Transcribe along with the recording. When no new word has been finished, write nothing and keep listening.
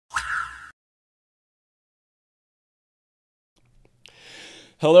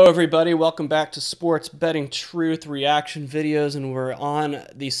Hello everybody, welcome back to Sports Betting Truth reaction videos, and we're on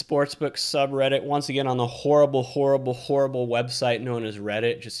the sportsbook subreddit once again on the horrible website known as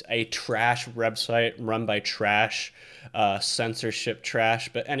Reddit. Just a trash website run by trash, censorship trash.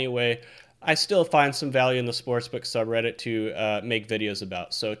 But anyway, I still find some value in the sportsbook subreddit to make videos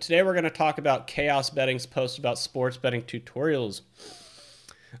about. So today we're going to talk about Chaos Betting's post about sports betting tutorials.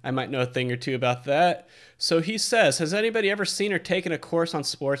 I might know a thing or two about that. So he says, has anybody ever seen or taken a course on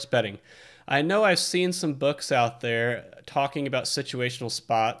sports betting? I know I've seen some books out there talking about situational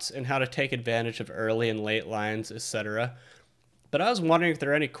spots and how to take advantage of early and late lines, etc. But I was wondering if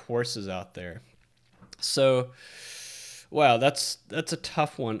there are any courses out there. So, wow, that's a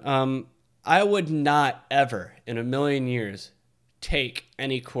tough one. I would not ever in a million years take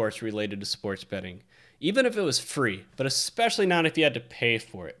any course related to sports betting, even if it was free, but especially not if you had to pay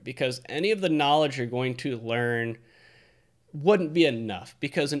for it, because any of the knowledge you're going to learn wouldn't be enough.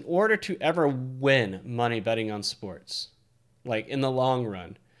 Because in order to ever win money betting on sports, like in the long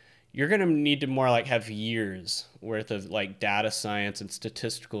run, you're going to need to more like have years worth of like data science and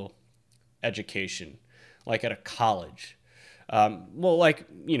statistical education, like at a college. Well, like,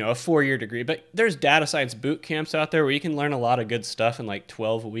 you know, a 4-year degree, but there's data science boot camps out there where you can learn a lot of good stuff in like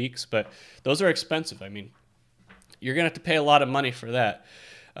 12 weeks, but those are expensive. I mean, you're going to have to pay a lot of money for that.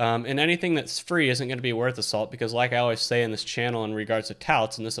 And anything that's free isn't going to be worth the salt because, like I always say in this channel in regards to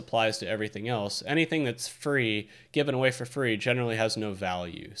touts, and this applies to everything else, anything that's free, given away for free, generally has no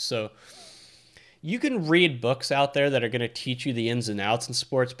value. So you can read books out there that are going to teach you the ins and outs in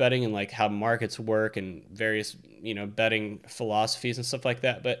sports betting and like how markets work and various, you know, betting philosophies and stuff like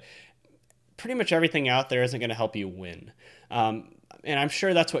that. But pretty much everything out there isn't going to help you win. And I'm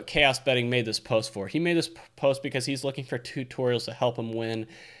sure that's what Chaos Betting made this post for. He made this post because he's looking for tutorials to help him win.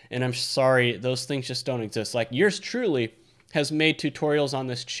 And I'm sorry, those things just don't exist. Like yours truly has made tutorials on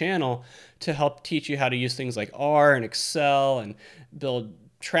this channel to help teach you how to use things like R and Excel and build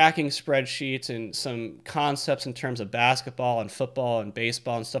tracking spreadsheets and some concepts in terms of basketball and football and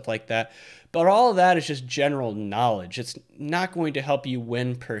baseball and stuff like that. But all of that is just general knowledge. It's not going to help you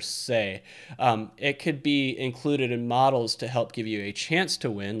win per se. It could be included in models to help give you a chance to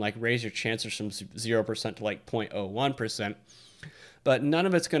win, like raise your chances from 0% to like 0.01%. But none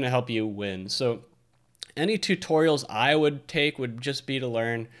of it's going to help you win. So any tutorials I would take would just be to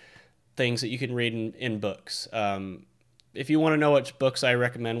learn things that you can read in books. If you want to know which books I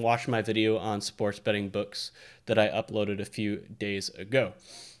recommend, watch my video on sports betting books that I uploaded a few days ago.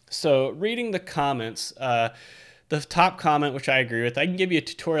 So reading the comments, the top comment, which I agree with, I can give you a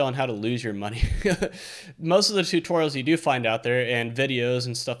tutorial on how to lose your money. Most of the tutorials you do find out there and videos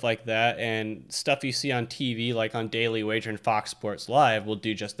and stuff like that and stuff you see on TV, like on Daily Wager and Fox Sports Live, will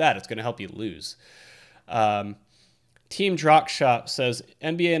do just that. It's going to help you lose. Team Drockshop says,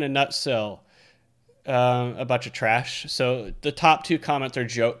 NBA in a nutshell. A bunch of trash. So the top two comments are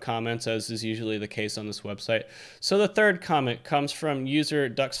joke comments, as is usually the case on this website. So the third comment comes from user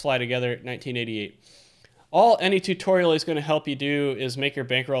Ducks Fly Together 1988. All any tutorial is going to help you do is make your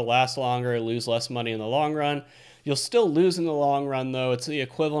bankroll last longer, lose less money in the long run. You'll still lose in the long run, though. It's the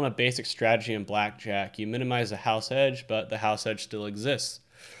equivalent of basic strategy in blackjack. You minimize the house edge, but the house edge still exists.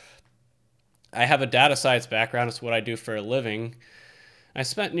 I have a data science background. It's what I do for a living. I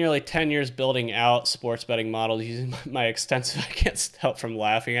spent nearly 10 years building out sports betting models using my extensive, I can't help from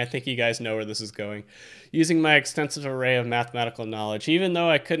laughing, I think you guys know where this is going, using my extensive array of mathematical knowledge. Even though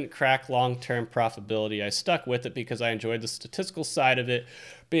I couldn't crack long-term profitability, I stuck with it because I enjoyed the statistical side of it,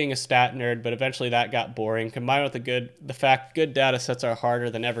 being a stat nerd, but eventually that got boring, combined with the fact good data sets are harder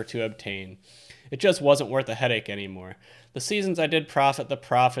than ever to obtain. It just wasn't worth the headache anymore. The seasons I did profit, the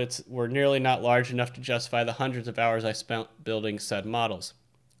profits were nearly not large enough to justify the hundreds of hours I spent building said models.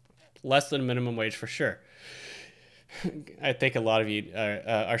 Less than minimum wage for sure. I think a lot of you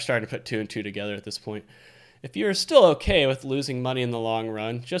are starting to put two and two together at this point. If you're still okay with losing money in the long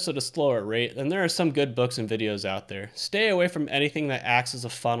run, just at a slower rate, then there are some good books and videos out there. Stay away from anything that acts as a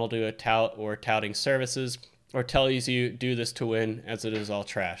funnel to a tout or touting services or tells you do this to win, as it is all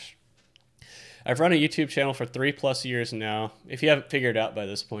trash. I've run a YouTube channel for 3+ years now, if you haven't figured it out by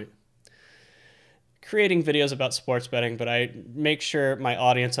this point, creating videos about sports betting, but I make sure my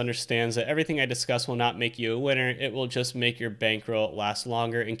audience understands that everything I discuss will not make you a winner. It will just make your bankroll last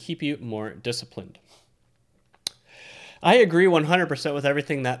longer and keep you more disciplined. I agree 100% with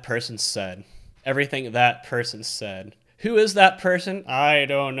everything that person said. Everything that person said. Who is that person? I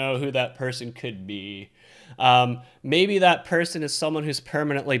don't know who that person could be. Maybe that person is someone who's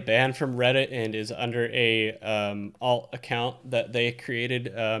permanently banned from Reddit and is under a alt account that they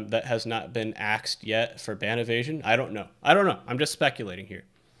created that has not been axed yet for ban evasion. I don't know. I'm just speculating here.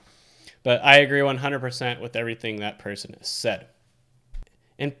 But I agree 100% with everything that person has said.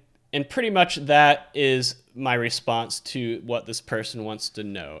 And pretty much that is my response to what this person wants to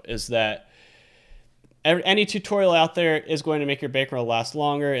know, is that any tutorial out there is going to make your bankroll last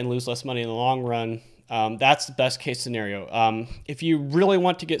longer and lose less money in the long run. That's the best case scenario. If you really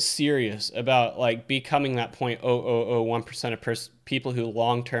want to get serious about like becoming that 0.0001% of people who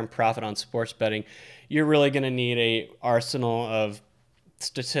long-term profit on sports betting, you're really going to need a arsenal of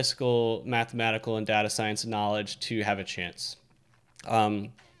statistical, mathematical, and data science knowledge to have a chance.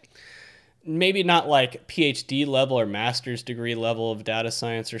 Maybe not like PhD level or master's degree level of data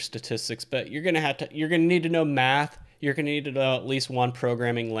science or statistics, but you're going to need to know math. You're going to need to know at least one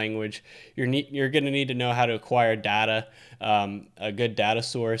programming language. You're going to need to know how to acquire data, a good data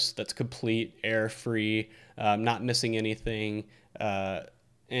source that's complete, error-free, not missing anything.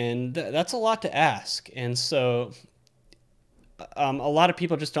 And that's a lot to ask. And so a lot of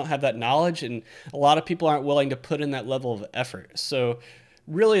people just don't have that knowledge, and a lot of people aren't willing to put in that level of effort. So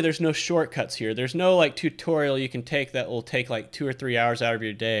really, there's no shortcuts here. There's no like tutorial you can take that will take like 2 or 3 hours out of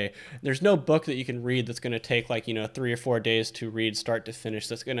your day. There's no book that you can read that's going to take like, 3 or 4 days to read start to finish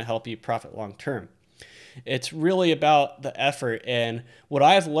that's going to help you profit long term. It's really about the effort. And what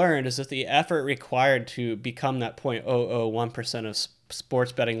I've learned is that the effort required to become that 0.001% of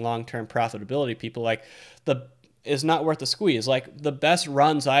sports betting long-term profitability people is not worth the squeeze. Like the best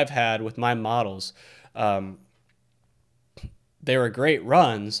runs I've had with my models, they were great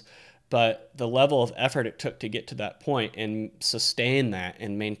runs, but the level of effort it took to get to that point and sustain that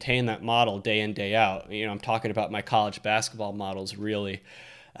and maintain that model day in, day out. I'm talking about my college basketball models, really.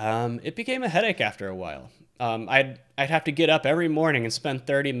 It became a headache after a while. I'd have to get up every morning and spend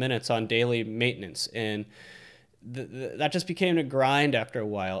 30 minutes on daily maintenance, and that just became a grind after a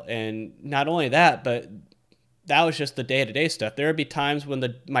while. And not only that, but that was just the day-to-day stuff. There would be times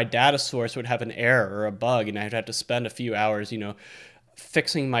when my data source would have an error or a bug, and I'd have to spend a few hours,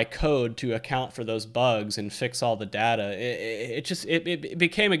 fixing my code to account for those bugs and fix all the data. It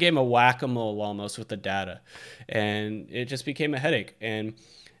became a game of whack-a-mole almost with the data, and it just became a headache. And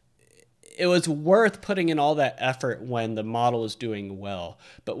it was worth putting in all that effort when the model is doing well.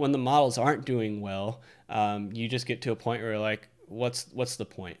 But when the models aren't doing well, you just get to a point where you're like, what's the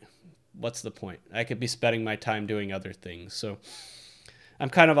point? What's the point? I could be spending my time doing other things. So I'm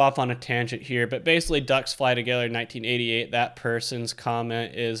kind of off on a tangent here, but basically Ducks Fly Together 1988, that person's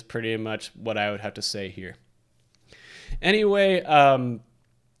comment is pretty much what I would have to say here. Anyway,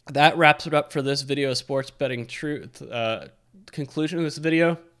 that wraps it up for this video, Sports Betting Truth. Conclusion of this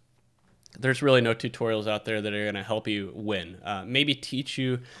video, there's really no tutorials out there that are going to help you win. Maybe teach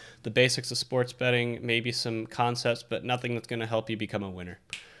you the basics of sports betting, maybe some concepts, but nothing that's going to help you become a winner.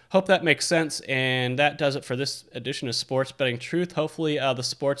 Hope that makes sense, and that does it for this edition of Sports Betting Truth. Hopefully the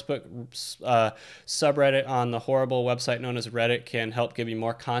Sportsbook subreddit on the horrible website known as Reddit can help give you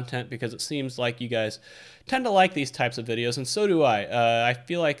more content, because it seems like you guys tend to like these types of videos, and so do I. I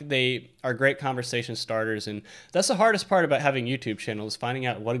feel like they are great conversation starters, and that's the hardest part about having YouTube channels, finding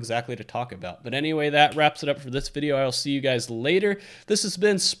out what exactly to talk about. But anyway, that wraps it up for this video. I will see you guys later. This has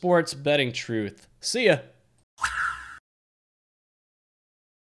been Sports Betting Truth. See ya!